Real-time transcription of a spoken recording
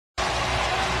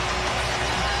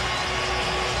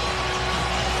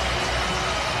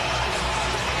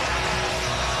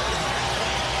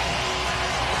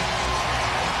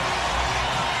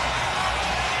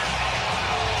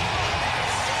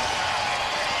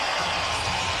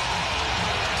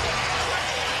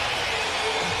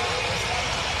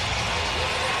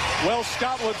Well,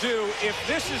 Scott Ledoux, if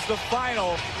this is the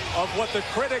final of what the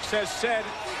critics has said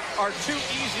are too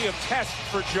easy of tests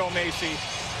for Joe Mesi,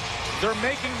 they're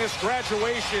making this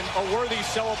graduation a worthy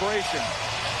celebration.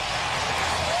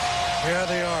 Yeah,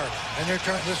 they are. And they're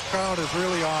trying. This crowd is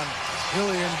really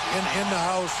in the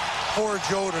house for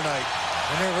Joe tonight.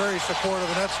 And they're very supportive,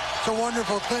 and it's a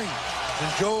wonderful thing. And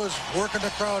Joe is working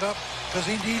the crowd up because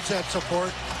he needs that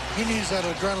support. He needs that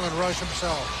adrenaline rush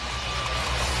himself.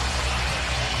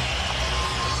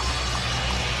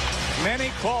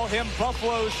 Many call him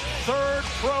Buffalo's third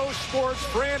pro sports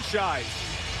franchise.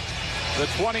 The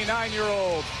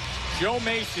 29-year-old Joe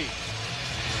Mesi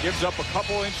gives up a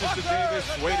couple inches to Davis,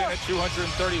 weighed in at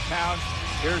 230 pounds.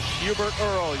 Here's Hubert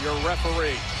Earl, your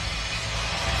referee,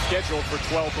 scheduled for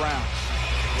 12 rounds.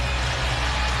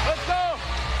 Let's go!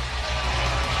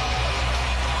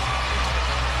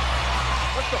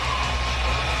 Let's go!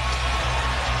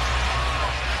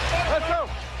 Let's go!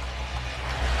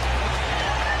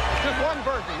 Just one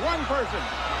person.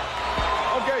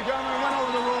 Okay, gentlemen, we went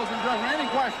over the rules and judgment. Any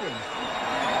questions?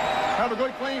 Have a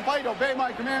good, clean fight. Obey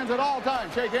my commands at all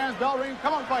times. Shake hands, bell ring.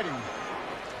 Come on, fighting.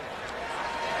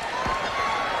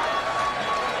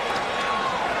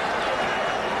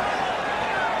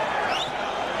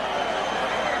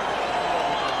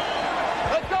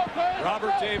 Let's go, Chris.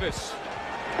 Robert Davis.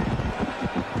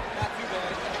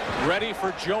 Ready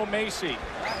for Joe Mesi.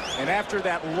 And after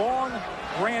that long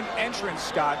grand entrance,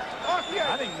 Scott,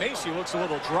 I think Mesi looks a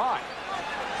little dry.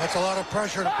 That's a lot of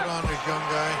pressure to put on this young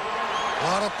guy. A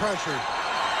lot of pressure.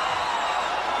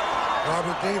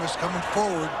 Robert Davis coming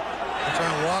forward and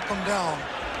trying to walk him down.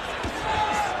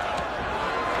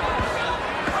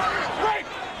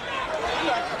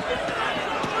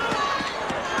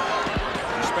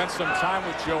 We spent some time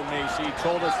with Joe Mesi. He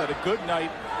told us that a good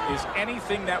night is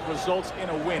anything that results in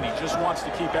a win. He just wants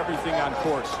to keep everything on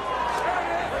course.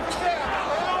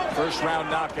 First round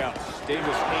knockouts.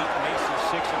 Davis 8, Mesi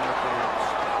 6 in their careers.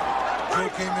 Joe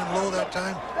came in low that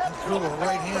time and threw a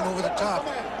right hand over the top.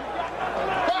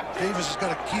 Davis has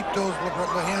got to keep those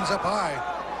hands up high.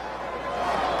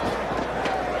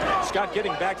 Scott,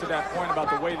 getting back to that point about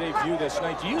the way they view this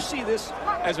night, do you see this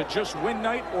as a just win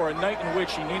night or a night in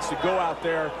which he needs to go out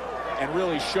there and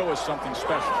really show us something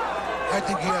special? I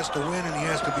think he has to win and he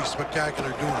has to be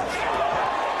spectacular doing it.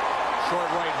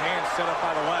 Short right hand set up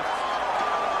by the left.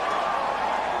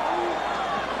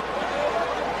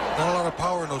 Not a lot of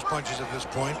power in those punches at this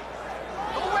point.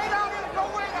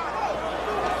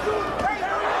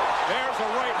 There's a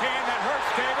right hand that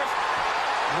hurts Davis.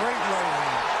 Great right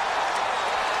hand.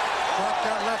 Dropped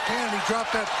that left hand. He dropped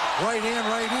that right hand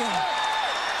right in.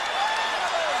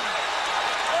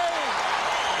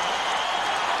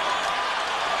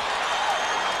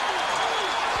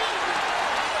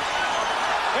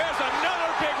 There's another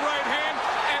big right hand,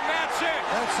 and that's it.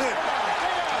 That's it.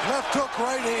 Left hook,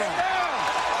 right hand.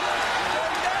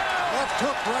 Left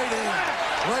hook, right hand.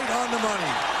 Right on the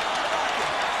money.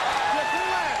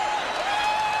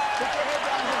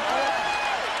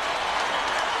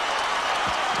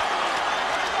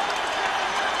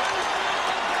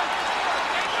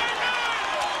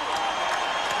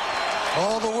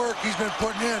 All the work he's been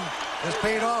putting in has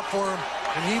paid off for him,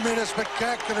 and he made a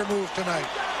spectacular move tonight.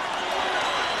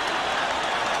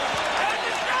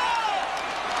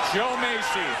 Joe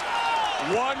Mesi,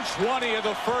 120 of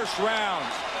the first round.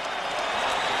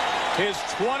 His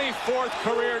 24th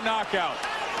career knockout.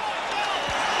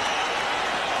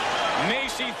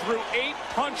 Mesi threw 8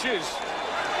 punches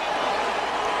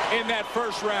in that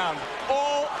first round.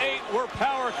 All 8 were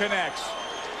power connects.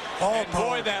 And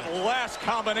boy, that last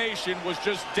combination was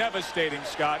just devastating,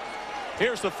 Scott.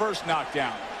 Here's the first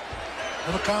knockdown.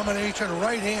 The combination,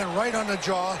 right hand right on the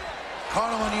jaw.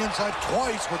 Caught him on the inside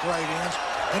twice with right hands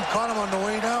and caught him on the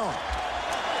way down.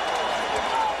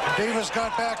 And Davis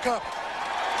got back up.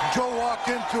 Joe walked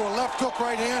into a left hook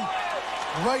right hand,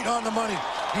 right on the money.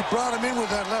 He brought him in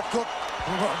with that left hook,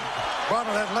 brought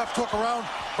him that left hook around,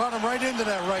 brought him right into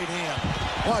that right hand.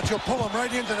 Watch, he'll pull him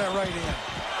right into that right hand.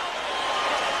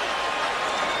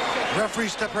 Referee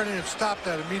stepped right in and stopped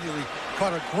that immediately.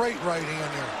 Caught a great right hand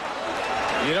there.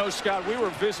 You know, Scott, we were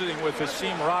visiting with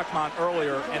Hasim Rahman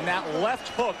earlier, and that left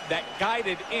hook that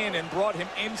guided in and brought him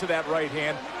into that right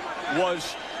hand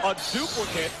was a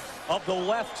duplicate of the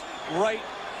left-right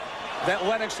that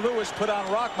Lennox Lewis put on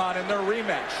Rahman in their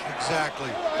rematch. Exactly.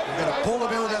 You're going to pull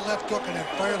them in with that left hook and then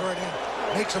fire the right hand.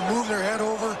 Makes them move their head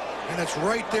over, and it's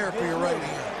right there for your right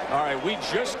hand. All right, we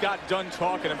just got done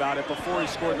talking about it before he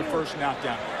scored the first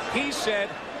knockdown. He said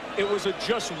it was a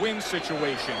just-win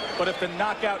situation, but if the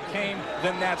knockout came,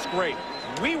 then that's great.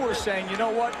 We were saying, you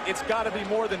know what, it's got to be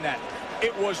more than that.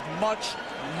 It was much,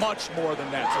 much more than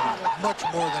that tonight. Much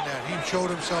more than that. He showed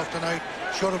himself tonight.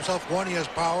 Showed himself, one, he has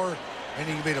power, and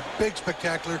he made a big,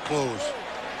 spectacular close.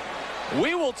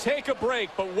 We will take a break,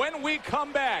 but when we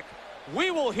come back,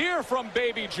 we will hear from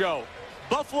Baby Joe.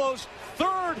 Buffalo's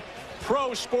third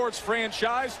pro sports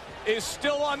franchise is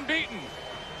still unbeaten.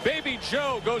 Baby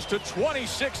Joe goes to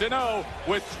 26-0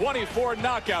 with 24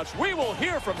 knockouts. We will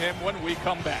hear from him when we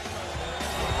come back.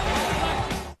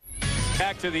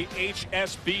 Back to the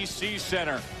HSBC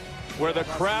Center, where the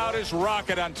crowd is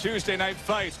rocking on Tuesday Night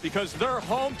Fights because their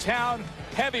hometown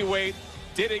heavyweight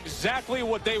did exactly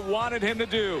what they wanted him to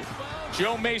do.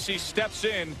 Joe Mesi steps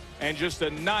in and just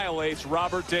annihilates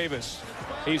Robert Davis.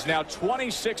 He's now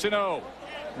 26-0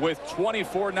 with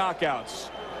 24 knockouts.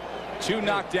 2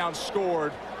 knockdowns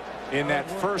scored in that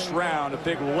first round. A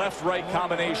big left-right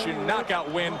combination knockout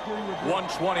win,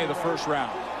 120 of the first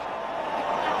round.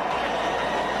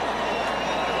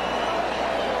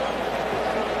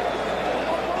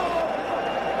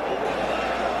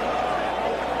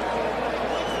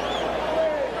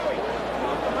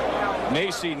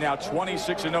 Mesi now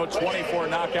 26-0, 24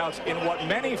 knockouts in what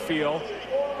many feel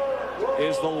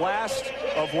is the last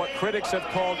of what critics have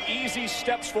called easy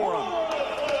steps for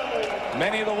him.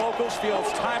 Many of the locals feel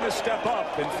it's time to step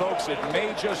up, and folks, it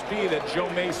may just be that Joe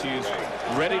Mesi is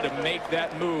ready to make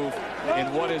that move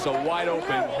in what is a wide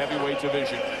open heavyweight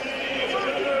division.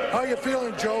 How you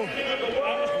feeling, Joe?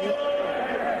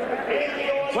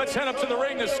 Let's head up to the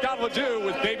ring to Scott Ledoux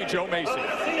with Baby Joe Mesi.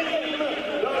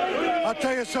 I'll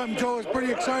tell you something, Joe, it's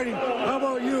pretty exciting. How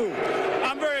about you?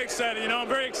 I'm very excited, I'm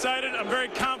very excited. I'm very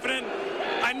confident.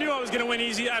 I knew I was going to win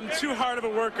easy. I'm too hard of a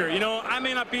worker. I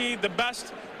may not be the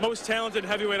best, most talented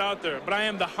heavyweight out there, but I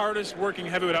am the hardest working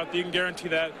heavyweight out there. You can guarantee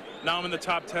that. Now I'm in the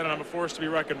top 10, and I'm a force to be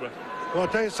reckoned with. Well, I'll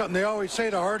tell you something. They always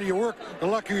say the harder you work, the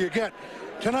luckier you get.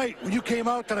 Tonight, when you came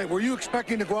out tonight, were you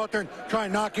expecting to go out there and try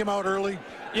and knock him out early?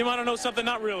 You want to know something?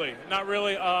 Not really. Not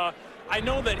really. I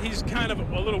know that he's kind of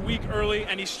a little weak early,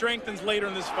 and he strengthens later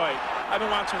in this fight. I've been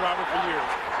watching Robert for years.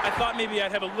 I thought maybe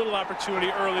I'd have a little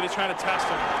opportunity early to try to test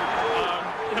him.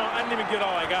 I didn't even get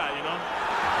all I got,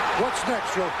 What's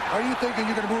next, Joe? Are you thinking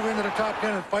you're going to move into the top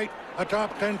 10 and fight a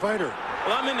top 10 fighter?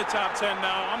 Well, I'm in the top 10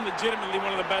 now. I'm legitimately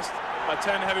one of the best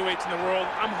 10 heavyweights in the world.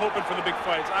 I'm hoping for the big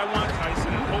fights. I want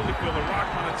Tyson and Holyfield and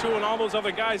Rockman and Two and all those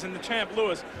other guys and the champ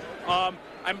Lewis.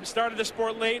 I started the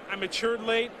sport late, I matured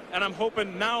late, and I'm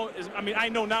hoping now I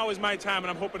know now is my time, and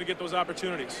I'm hoping to get those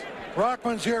opportunities.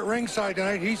 Rockman's here at ringside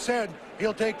tonight. He said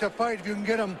he'll take the fight if you can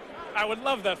get him. I would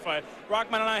love that fight.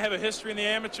 Rockman and I have a history in the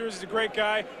amateurs. He's a great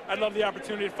guy. I'd love the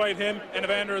opportunity to fight him and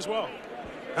Evander as well.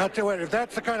 I'll tell you what, if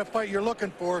that's the kind of fight you're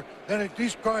looking for, then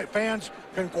these fans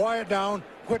can quiet down,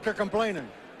 quit their complaining.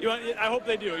 I hope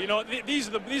they do. These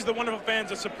are the wonderful fans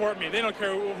that support me. They don't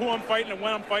care who I'm fighting and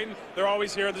when I'm fighting. They're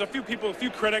always here. There's a few people, a few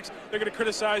critics. They're going to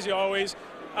criticize you always.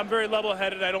 I'm very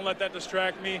level-headed. I don't let that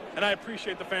distract me, and I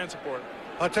appreciate the fan support.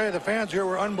 I'll tell you, the fans here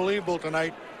were unbelievable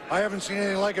tonight. I haven't seen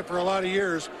anything like it for a lot of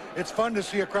years. It's fun to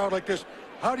see a crowd like this.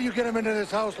 How do you get them into this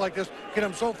house like this? Get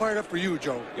them so fired up for you,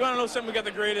 Joe. You want to know something? We got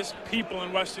the greatest people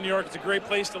in Western New York. It's a great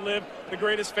place to live. The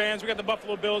greatest fans. We got the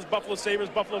Buffalo Bills, Buffalo Sabres,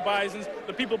 Buffalo Bisons.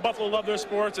 The people of Buffalo love their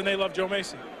sports, and they love Joe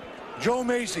Mesi. Joe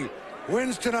Mesi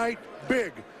wins tonight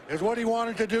big. Is what he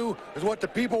wanted to do, is what the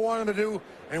people wanted to do,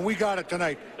 and we got it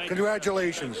tonight.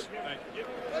 Congratulations. Thank you.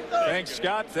 Thanks,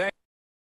 Scott. Thanks.